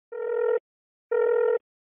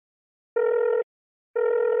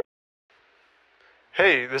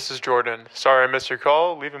Hey, this is Jordan. Sorry I missed your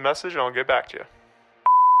call. Leave a message and I'll get back to you.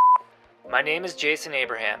 My name is Jason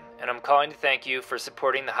Abraham, and I'm calling to thank you for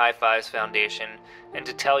supporting the High Fives Foundation and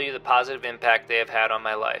to tell you the positive impact they have had on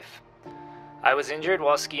my life. I was injured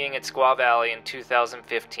while skiing at Squaw Valley in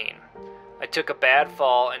 2015. I took a bad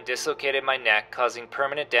fall and dislocated my neck, causing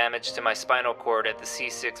permanent damage to my spinal cord at the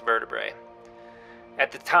C6 vertebrae.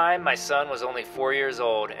 At the time, my son was only 4 years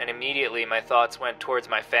old, and immediately my thoughts went towards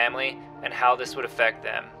my family and how this would affect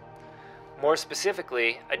them. More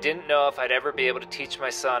specifically, I didn't know if I'd ever be able to teach my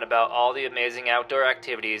son about all the amazing outdoor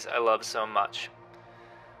activities I love so much.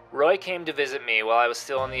 Roy came to visit me while I was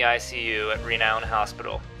still in the ICU at Renown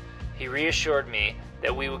Hospital. He reassured me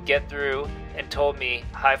that we would get through and told me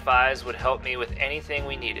High Fives would help me with anything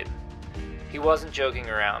we needed. He wasn't joking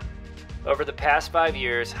around. Over the past 5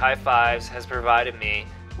 years, High Fives has provided me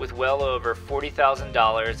with well over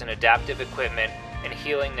 $40,000 in adaptive equipment and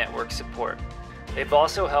healing network support. They've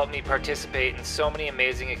also helped me participate in so many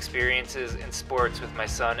amazing experiences in sports with my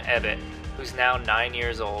son Ebbett, who's now 9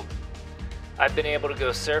 years old. I've been able to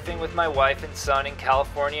go surfing with my wife and son in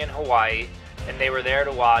California and Hawaii, and they were there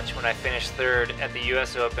to watch when I finished third at the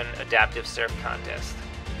US Open Adaptive Surf Contest.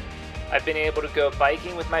 I've been able to go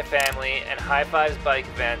biking with my family and High Fives bike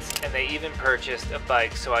events, and they even purchased a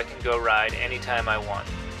bike so I can go ride anytime I want.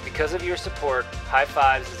 Because of your support, High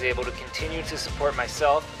Fives is able to continue to support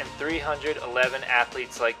myself and 311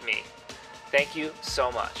 athletes like me. Thank you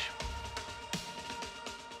so much.